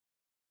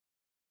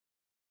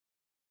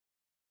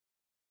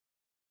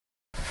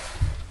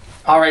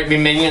Alright, me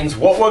minions,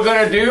 what we're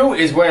going to do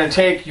is we're going to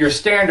take your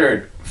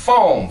standard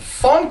foam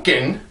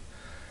Funkin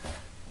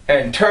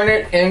and turn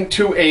it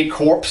into a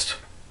corpsed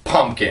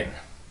pumpkin.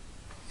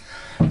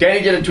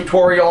 Danny did a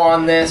tutorial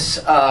on this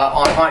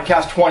on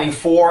Hotcast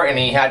 24, and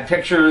he had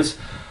pictures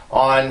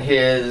on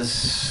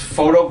his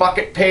photo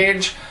bucket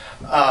page.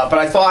 But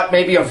I thought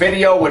maybe a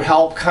video would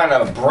help kind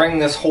of bring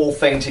this whole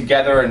thing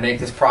together and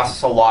make this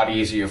process a lot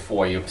easier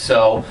for you.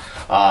 So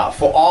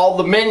for all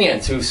the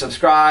minions who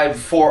subscribe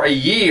for a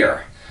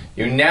year,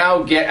 you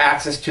now get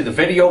access to the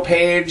video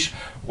page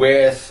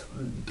with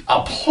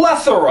a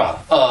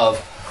plethora of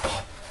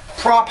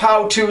prop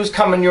how-tos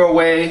coming your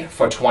way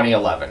for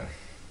 2011.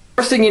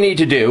 First thing you need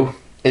to do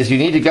is you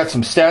need to get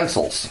some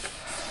stencils.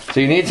 So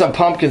you need some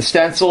pumpkin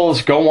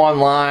stencils. Go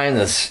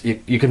online.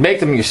 You can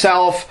make them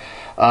yourself.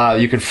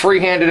 You can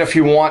freehand it if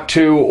you want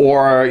to,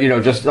 or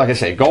just like I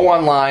say, go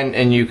online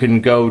and you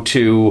can go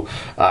to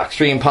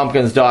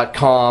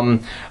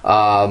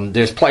extremepumpkins.com.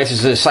 There's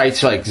places,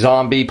 sites like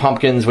Zombie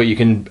Pumpkins where you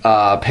can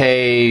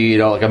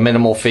pay like a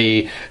minimal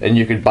fee and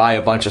you can buy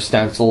a bunch of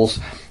stencils.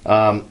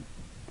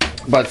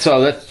 But so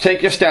let's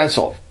take your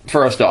stencil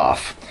first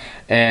off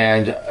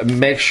and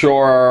make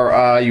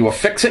sure you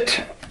affix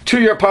it to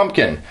your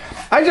pumpkin.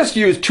 I just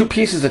use 2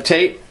 pieces of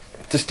tape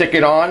to stick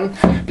it on,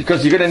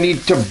 because you're going to need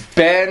to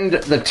bend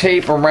the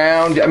tape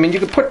around. I mean, you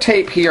can put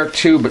tape here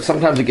too, but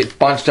sometimes it gets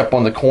bunched up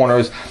on the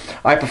corners.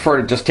 I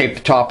prefer to just tape the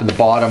top and the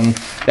bottom.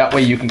 That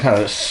way you can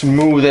kind of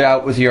smooth it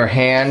out with your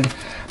hand.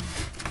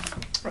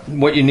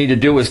 What you need to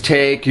do is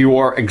take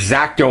your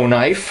X-Acto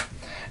knife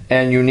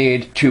and you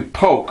need to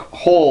poke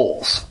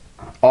holes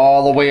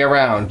all the way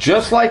around,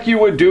 just like you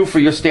would do for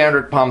your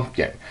standard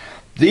pumpkin.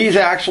 These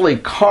actually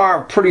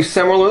carve pretty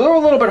similar. They're a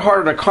little bit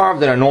harder to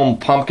carve than a normal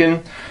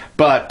pumpkin,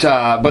 but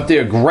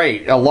they're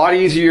great. A lot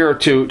easier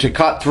to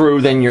cut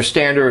through than your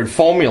standard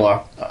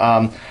formula.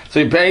 So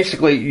you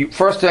basically,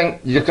 first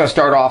thing, you're just going to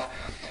start off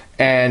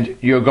and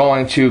you're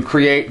going to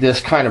create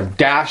this kind of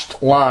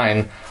dashed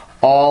line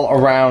all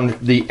around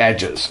the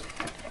edges.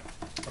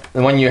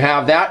 And when you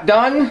have that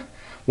done,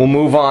 we'll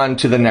move on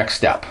to the next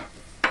step.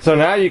 So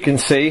now you can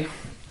see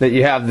that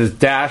you have this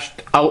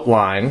dashed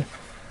outline.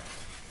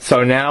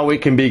 So now we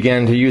can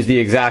begin to use the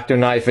X-Acto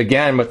knife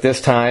again, but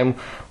this time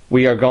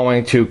we are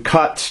going to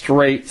cut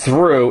straight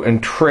through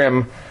and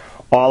trim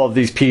all of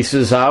these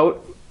pieces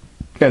out,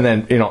 and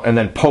then and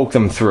then poke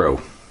them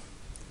through.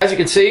 As you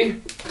can see,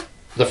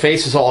 the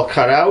face is all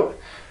cut out,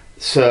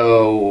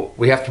 so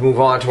we have to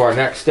move on to our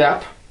next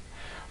step,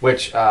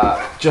 which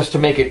just to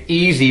make it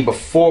easy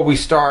before we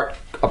start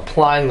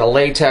applying the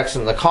latex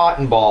and the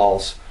cotton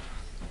balls,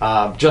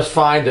 just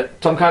find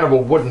some kind of a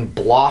wooden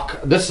block.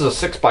 This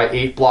is a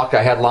 6x8 block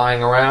I had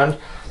lying around,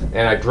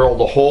 and I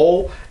drilled a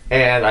hole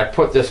and I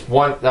put this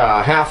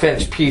 1/2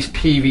 inch piece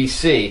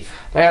PVC.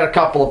 I had a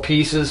couple of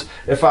pieces.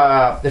 If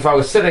I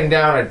was sitting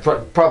down,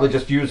 I'd probably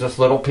just use this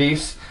little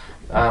piece,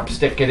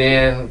 stick it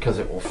in because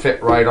it will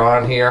fit right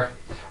on here.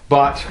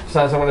 But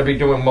since I'm going to be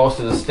doing most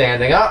of the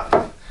standing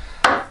up,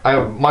 I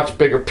have a much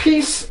bigger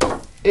piece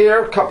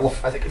here,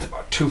 I think it's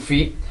about 2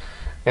 feet,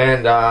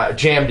 and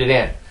jammed it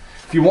in.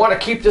 If you want to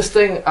keep this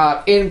thing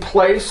in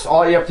place,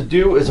 all you have to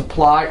do is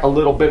apply a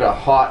little bit of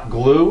hot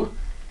glue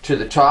to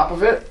the top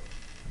of it.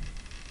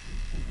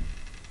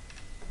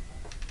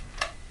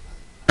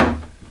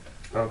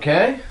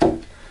 Okay,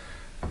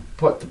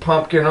 put the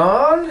pumpkin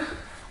on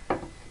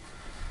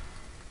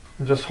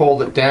and just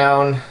hold it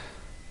down,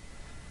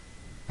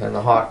 and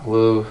the hot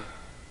glue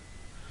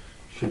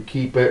should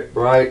keep it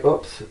right.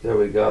 Oops, there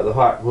we go. The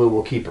hot glue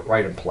will keep it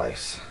right in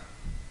place.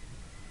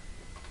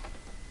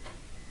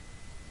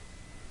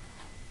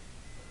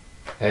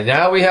 And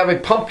now we have a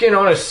pumpkin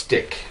on a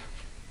stick.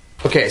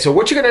 Okay, so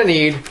what you're going to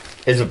need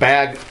is a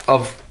bag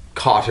of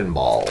cotton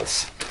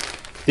balls.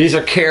 These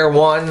are Care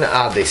One.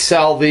 They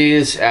sell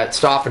these at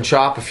Stop and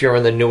Shop if you're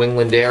in the New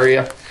England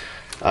area.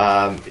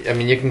 I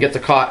mean, you can get the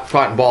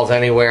cotton balls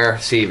anywhere,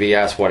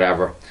 CVS,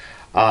 whatever.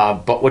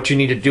 But what you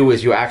need to do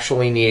is you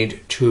actually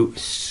need to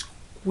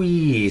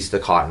squeeze the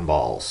cotton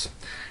balls.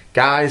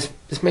 Guys,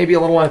 this may be a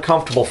little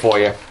uncomfortable for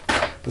you.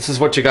 This is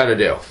what you got to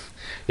do.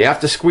 You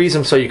have to squeeze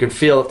them so you can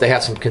feel that they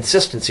have some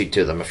consistency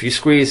to them. If you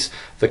squeeze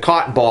the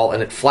cotton ball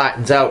and it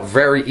flattens out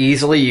very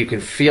easily, you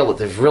can feel that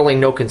there's really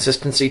no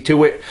consistency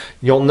to it.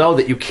 You'll know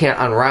that you can't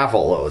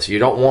unravel those. You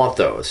don't want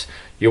those.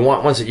 You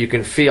want ones that you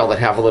can feel that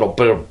have a little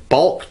bit of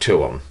bulk to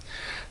them.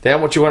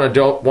 Then what you want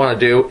to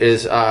do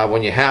is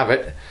when you have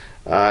it,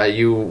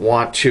 you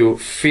want to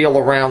feel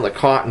around the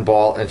cotton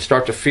ball and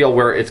start to feel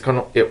where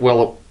it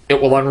will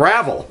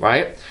unravel,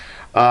 right?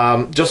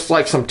 Just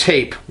like some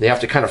tape, you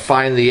have to kind of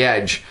find the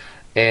edge.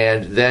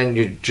 And then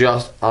you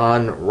just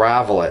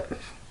unravel it,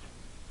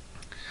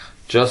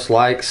 just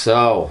like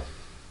so,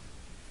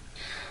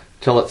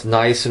 till it's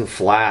nice and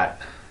flat.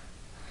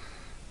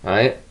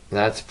 Right?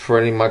 That's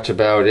pretty much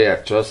about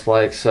it, just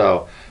like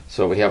so.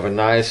 So we have a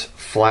nice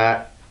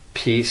flat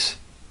piece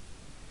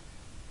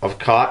of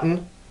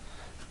cotton,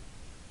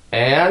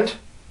 and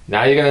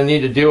now you're going to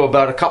need to do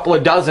about a couple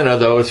of dozen of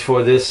those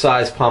for this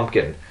size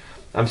pumpkin.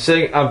 I'm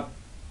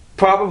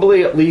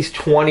probably at least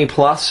 20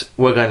 plus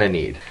we're going to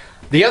need.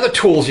 The other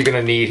tools you're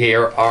going to need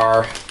here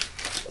are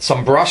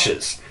some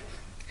brushes.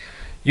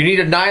 You need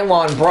a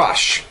nylon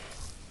brush.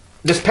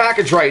 This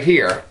package right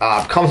here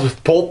comes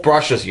with both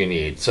brushes you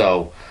need.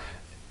 So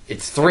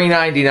it's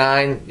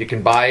 $3.99. You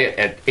can buy it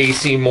at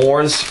AC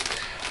Moore's.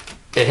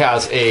 It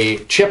has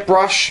a chip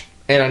brush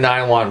and a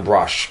nylon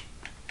brush.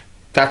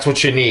 That's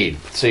what you need.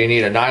 So you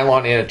need a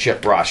nylon and a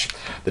chip brush.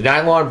 The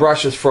nylon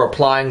brush is for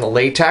applying the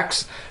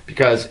latex,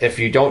 because if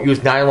you don't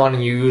use nylon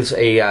and you use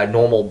a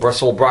normal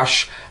bristle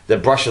brush, the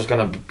brush is you're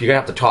gonna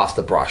have to toss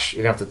the brush.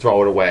 You're gonna have to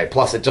throw it away.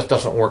 Plus, it just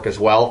doesn't work as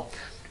well.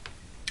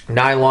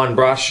 Nylon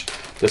brush.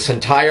 This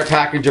entire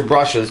package of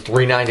brushes,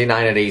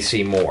 $3.99 at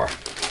AC Moore.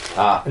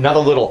 Another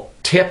little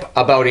tip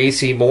about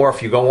AC Moore: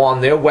 if you go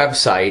on their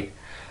website,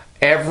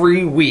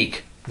 every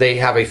week they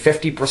have a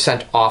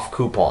 50% off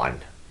coupon.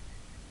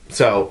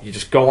 So you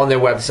just go on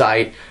their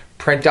website,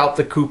 print out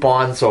the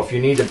coupon. So if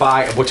you need to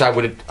buy, which I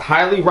would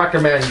highly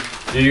recommend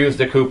you use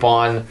the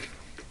coupon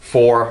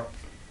for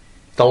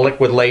the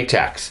liquid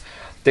latex.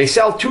 They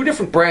sell two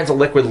different brands of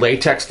liquid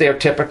latex there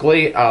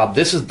typically.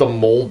 This is the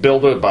Mold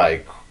Builder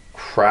by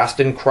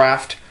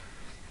Craft.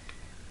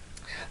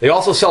 They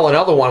also sell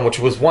another one, which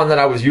was one that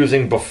I was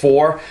using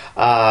before.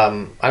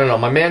 I don't know.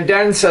 My man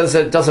Den says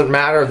it doesn't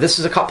matter. This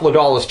is a couple of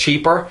dollars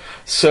cheaper.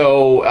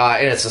 So,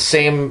 and it's the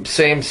same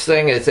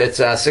thing.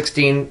 It's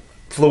 16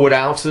 fluid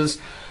ounces.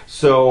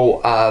 So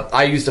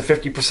I used a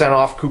 50%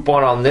 off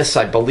coupon on this.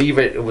 I believe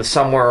it was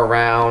somewhere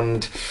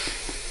around,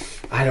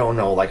 I don't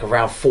know, like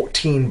around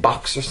 14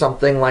 bucks or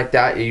something like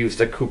that. You use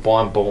the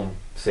coupon, boom,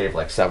 save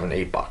like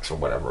 $7-8 or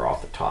whatever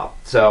off the top.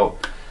 So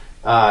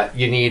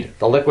you need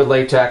the liquid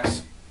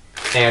latex,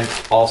 and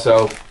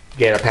also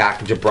get a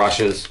package of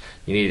brushes.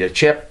 You need a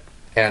chip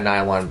and a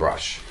nylon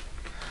brush.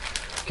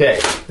 Okay,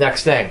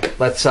 next thing,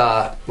 let's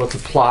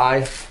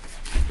apply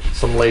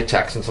some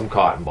latex and some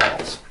cotton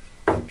balls.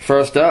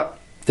 First up,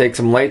 take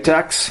some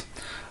latex.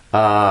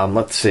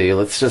 Let's see.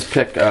 Let's just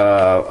pick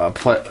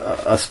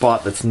a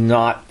spot that's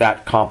not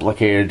that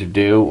complicated to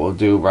do. We'll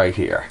do right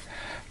here.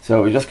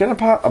 So we're just going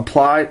to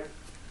apply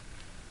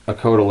a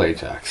coat of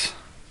latex.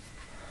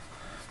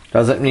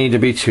 Doesn't need to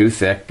be too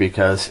thick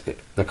because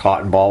the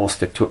cotton ball will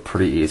stick to it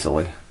pretty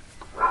easily.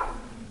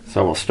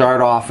 So we'll start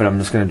off, and I'm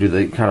just going to do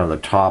the kind of the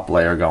top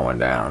layer going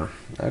down.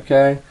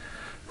 Okay,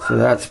 so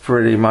that's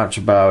pretty much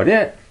about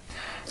it.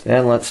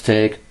 Then let's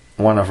take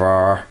one of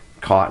our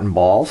cotton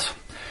balls,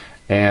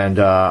 and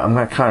I'm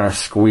going to kind of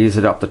squeeze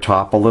it up the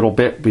top a little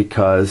bit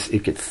because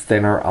it gets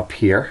thinner up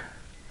here.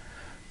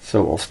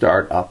 So we'll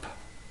start up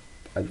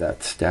at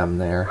that stem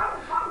there,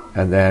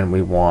 and then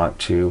we want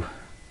to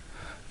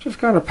just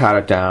kind of pat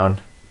it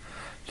down.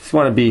 Just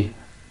want to be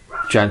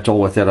gentle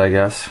with it, I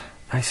guess.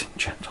 Nice and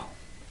gentle.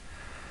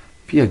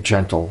 Be a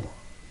gentle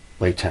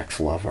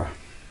latex lover.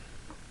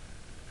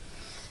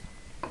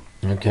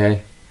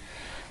 Okay.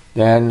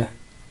 Then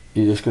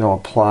you're just going to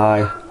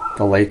apply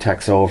the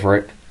latex over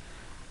it.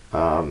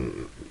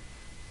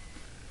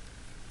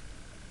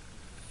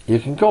 You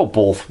can go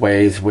both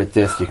ways with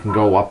this. You can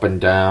go up and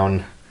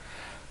down.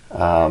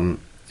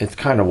 It's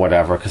kind of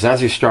whatever, because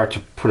as you start to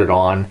put it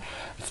on,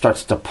 it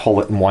starts to pull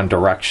it in one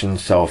direction.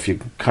 So if you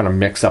kind of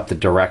mix up the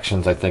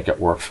directions, I think it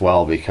works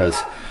well, because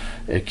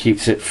it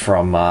keeps it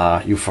from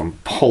you from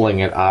pulling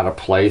it out of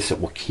place. It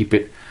will keep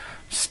it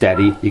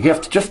steady. You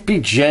have to just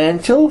be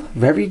gentle,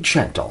 very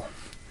gentle.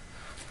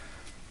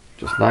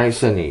 Just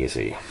nice and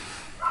easy.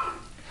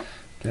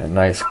 Get a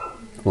nice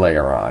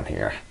layer on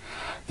here.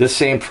 This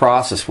same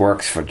process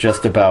works for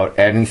just about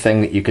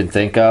anything that you can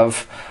think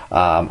of.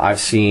 I've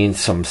seen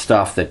some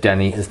stuff that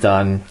Denny has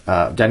done.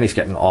 Denny's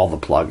getting all the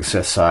plugs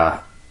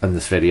in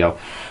this video,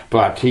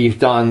 but he's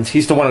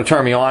the one who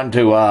turned me on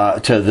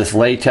to this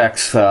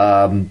latex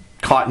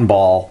cotton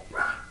ball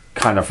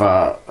kind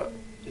of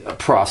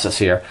process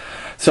here.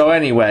 So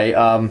anyway,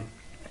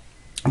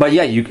 but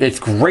yeah, it's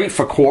great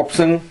for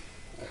corpsing.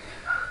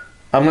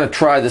 I'm going to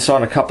try this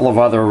on a couple of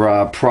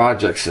other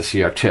projects this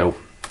year too.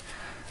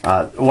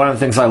 One of the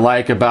things I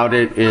like about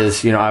it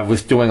is, you know, I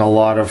was doing a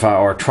lot of,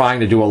 or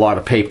trying to do a lot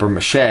of paper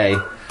mache. I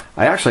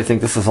actually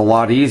think this is a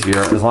lot easier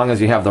as long as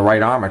you have the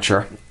right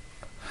armature.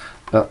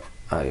 There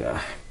we go.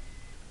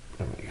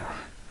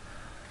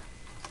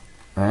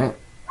 Alright.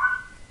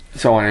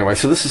 So anyway,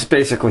 so this is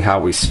basically how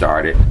we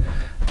start it.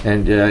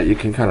 And you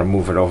can kind of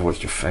move it over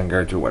with your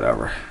finger, do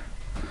whatever.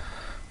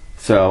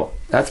 So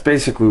that's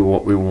basically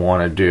what we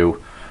want to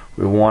do.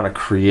 We want to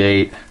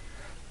create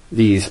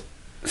these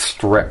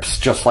strips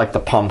just like the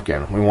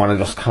pumpkin. We want to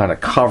just kind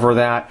of cover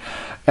that,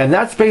 and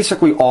that's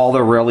basically all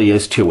there really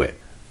is to it.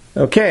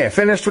 Okay, I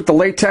finished with the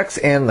latex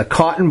and the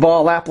cotton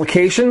ball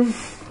application,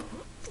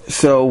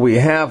 so we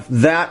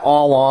have that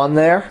all on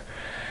there,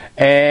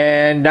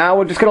 and now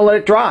we're just going to let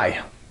it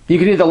dry. You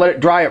can either let it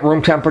dry at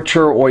room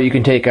temperature, or you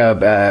can take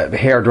a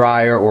hair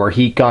dryer or a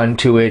heat gun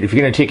to it. If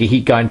you're going to take a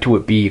heat gun to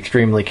it, be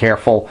extremely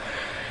careful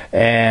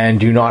and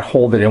do not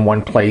hold it in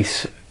one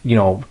place, you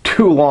know,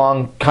 too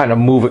long. Kind of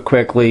move it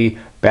quickly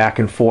back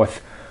and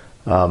forth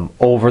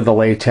over the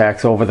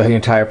latex, over the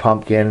entire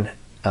pumpkin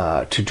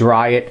to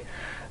dry it.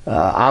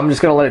 I'm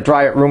just going to let it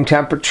dry at room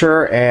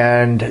temperature,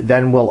 and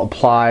then we'll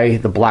apply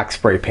the black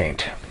spray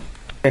paint.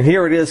 And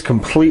here it is,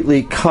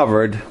 completely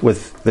covered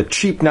with the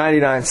cheap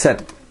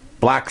 99-cent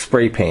black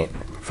spray paint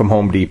from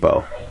Home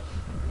Depot.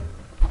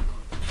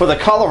 For the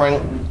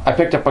coloring, I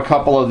picked up a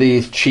couple of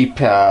these cheap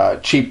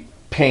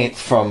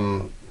paints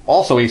from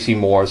also AC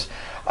Moore's.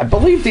 I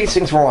believe these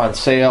things were on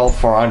sale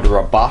for under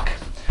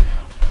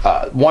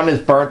 $1. One is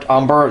burnt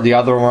umber, the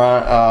other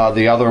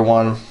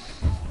one.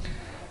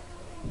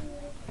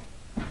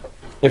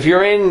 If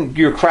you're in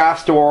your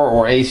craft store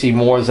or AC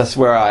Moore's, that's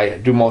where I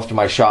do most of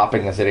my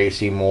shopping, is at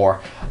AC Moore.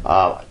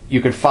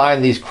 You can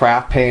find these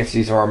craft paints.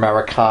 These are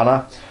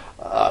Americana.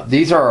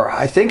 These are,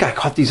 I think I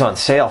caught these on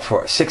sale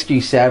for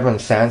 67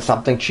 cents,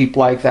 something cheap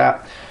like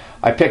that.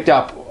 I picked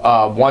up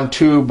one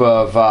tube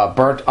of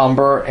burnt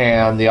umber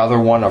and the other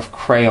one of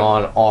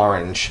crayon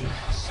orange.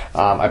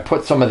 I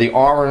put some of the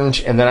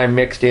orange and then I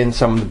mixed in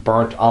some of the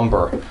burnt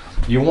umber.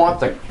 You want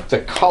the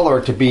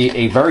color to be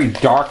a very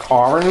dark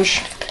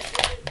orange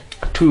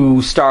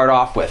to start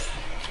off with.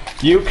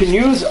 You can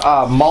use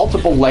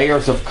multiple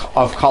layers of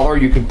color.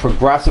 You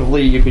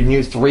can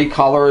use 3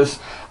 colors.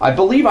 I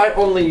believe I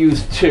only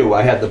used 2.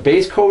 I had the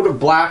base coat of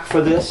black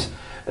for this,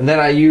 and then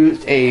I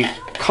used a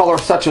color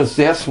such as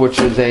this, which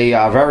is a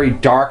very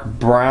dark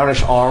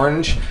brownish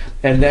orange,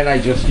 and then I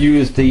just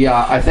used the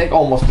I think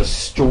almost a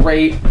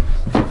straight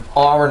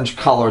orange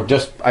color.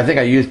 I think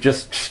I used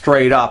just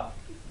straight up,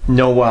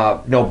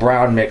 no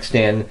brown mixed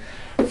in,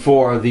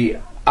 for the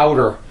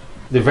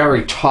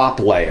very top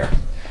layer.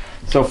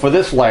 So for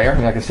this layer,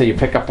 like I say, you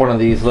pick up one of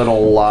these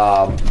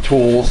little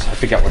tools. I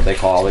forget what they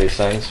call these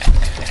things,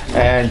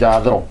 and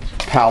little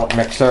palette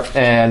mixer.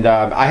 And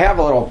I have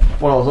one of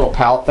those little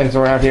palette things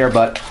around here,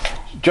 but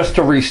just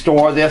to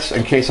restore this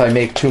in case I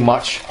make too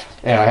much,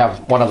 and I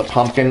have one of the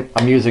pumpkin,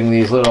 I'm using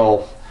these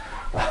little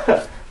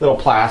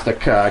plastic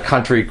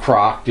country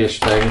crock dish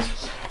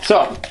things.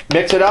 So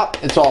mix it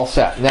up. It's all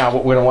set. Now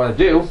what we're going to want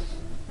to do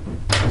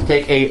is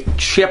take a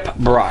chip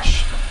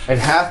brush. It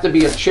has to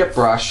be a chip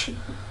brush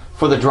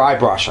for the dry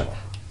brushing.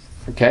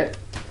 Okay?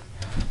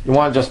 You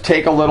want to just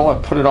take a little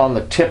and put it on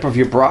the tip of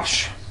your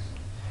brush.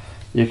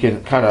 You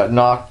can kind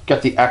of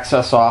get the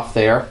excess off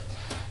there.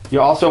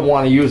 You also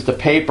want to use the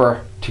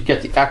paper to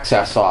get the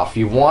excess off.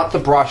 You want the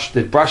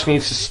brush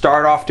needs to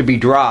start off to be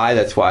dry.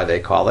 That's why they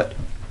call it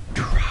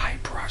dry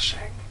brushing.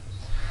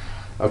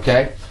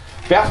 Okay?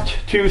 Best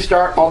to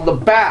start on the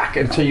back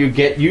until you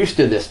get used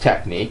to this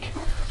technique,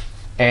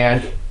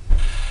 and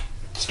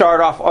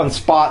start off on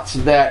spots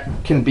that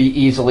can be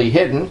easily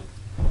hidden.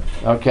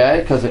 Okay,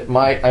 because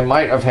I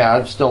might have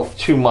had still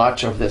too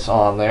much of this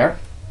on there.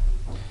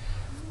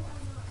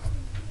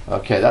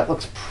 Okay, that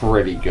looks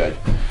pretty good.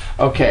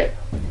 Okay,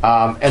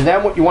 and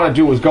then what you want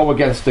to do is go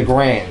against the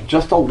grain.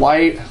 Just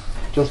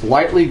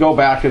lightly go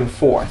back and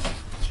forth.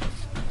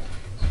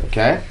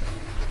 Okay,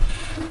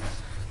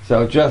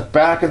 so just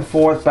back and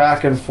forth,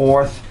 back and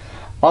forth.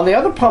 On the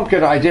other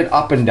pumpkin, I did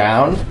up and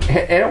down,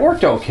 and it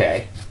worked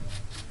okay.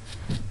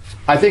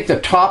 I think the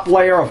top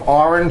layer of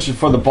orange,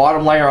 for the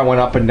bottom layer I went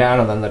up and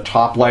down, and then the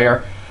top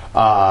layer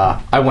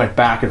I went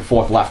back and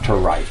forth, left to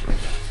right.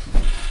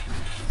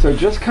 So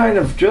just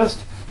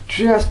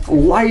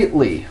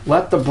lightly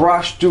let the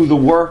brush do the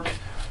work.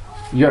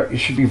 You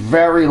should be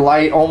very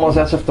light, almost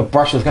as if the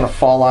brush is going to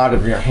fall out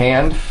of your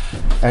hand,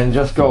 and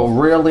just go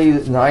really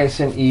nice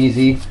and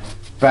easy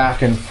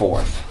back and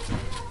forth.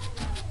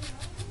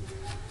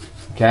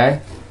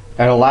 Okay?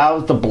 It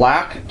allows the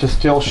black to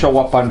still show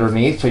up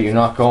underneath, so you're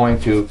not going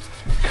to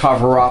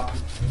cover up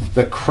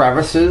the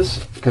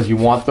crevices, because you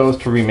want those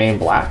to remain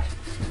black.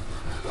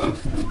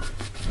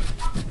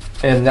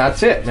 And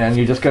that's it, man.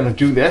 You're just going to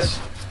do this.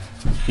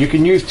 You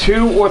can use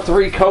 2 or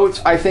 3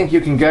 coats. I think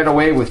you can get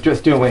away with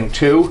just doing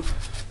 2,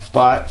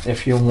 but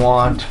if you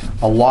want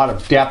a lot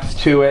of depth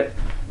to it,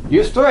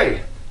 use 3.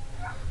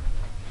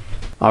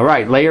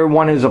 Alright, layer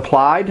 1 is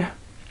applied.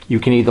 You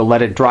can either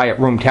let it dry at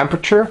room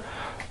temperature,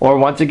 or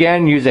once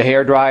again use a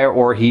hairdryer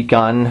or heat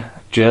gun.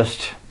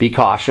 Just be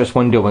cautious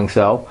when doing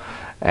so,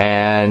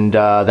 and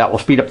that will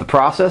speed up the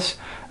process,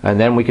 and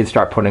then we can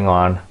start putting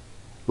on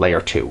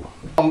layer 2.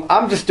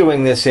 I'm just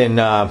doing this in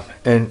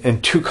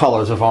 2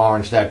 colors of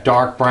orange, that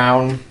dark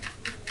brown,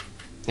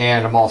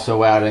 and I'm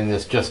also adding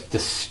this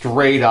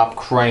straight up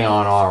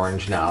crayon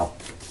orange now.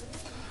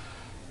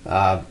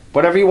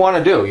 Whatever you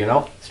want to do, you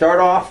know. Start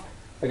off,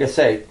 like I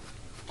say,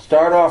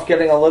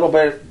 getting a little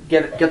bit,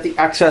 get the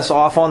excess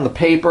off on the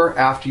paper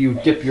after you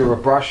dip your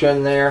brush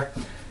in there,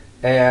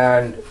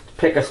 and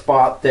pick a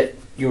spot that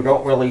you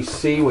don't really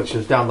see, which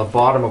is down the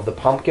bottom of the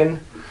pumpkin,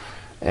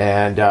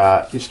 and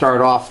you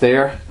start off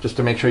there just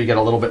to make sure you get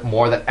a little bit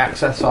more of that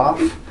excess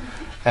off,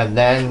 and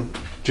then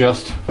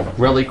just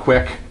really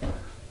quick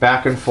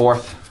back and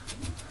forth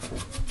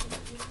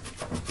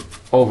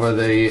over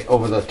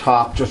the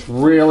top, just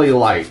really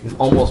light,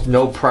 almost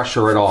no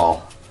pressure at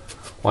all.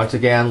 Once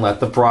again, let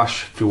the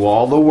brush do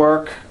all the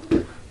work.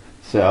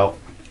 So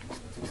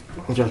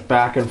just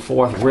back and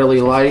forth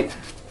really light,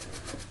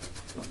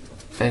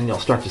 and you'll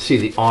start to see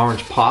the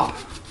orange pop.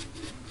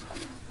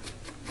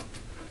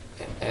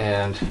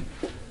 and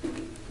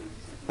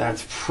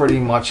that's pretty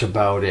much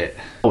about it.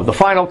 The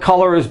final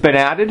color has been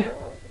added,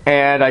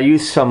 and I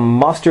used some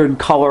mustard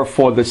color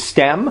for the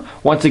stem.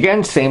 Once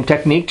again, same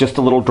technique, just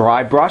a little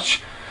dry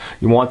brush.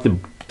 You want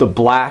the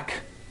black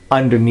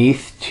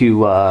underneath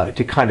to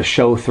kind of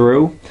show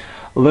through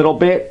a little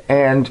bit,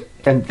 and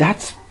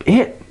that's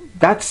it.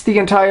 That's the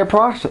entire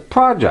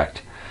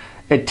project.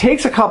 It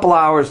takes a couple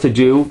hours to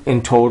do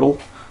in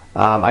total.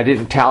 I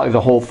didn't tally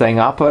the whole thing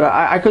up, but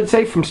I could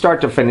say from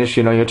start to finish,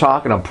 you know, you're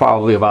talking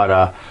probably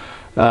about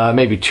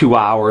maybe 2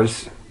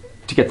 hours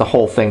to get the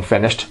whole thing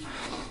finished.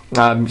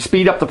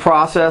 Speed up the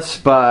process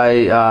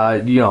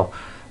by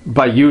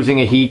by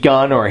using a heat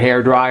gun or a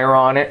hair dryer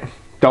on it.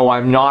 Though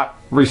I'm not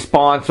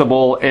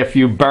responsible if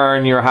you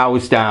burn your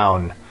house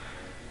down.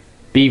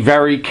 Be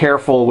very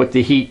careful with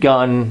the heat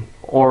gun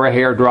or a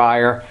hair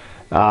dryer.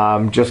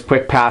 Just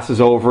quick passes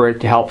over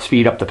it to help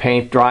speed up the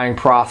paint drying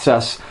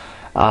process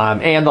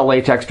and the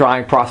latex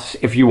drying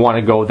process if you want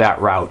to go that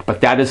route.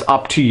 But that is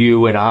up to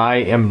you, and I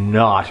am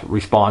not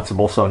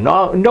responsible. So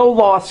no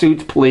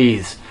lawsuits,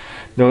 please.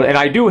 No, and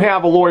I do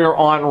have a lawyer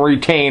on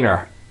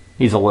retainer.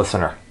 He's a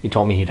listener. He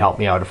told me he'd help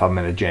me out if I'm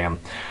in a jam.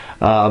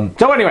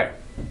 So anyway,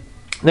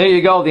 there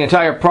you go. The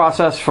entire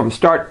process from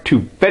start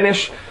to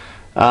finish.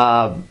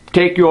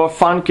 Take your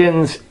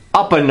Funkins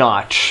up a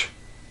notch.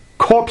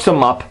 Corpse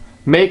them up.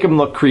 Make them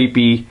look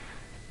creepy.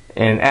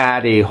 And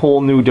add a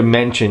whole new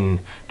dimension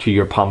to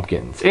your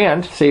pumpkins.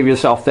 And save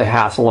yourself the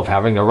hassle of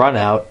having to run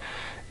out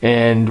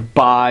and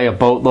buy a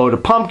boatload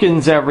of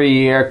pumpkins every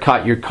year,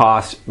 cut your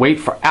costs, wait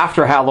for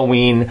after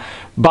Halloween,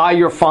 buy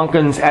your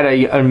Funkins at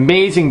an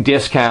amazing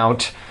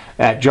discount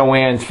at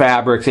Joann's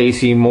Fabrics,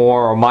 AC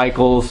Moore, or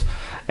Michael's,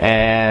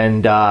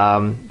 and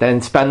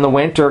then spend the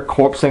winter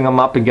corpsing them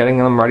up and getting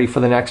them ready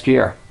for the next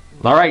year.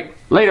 All right,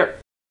 later.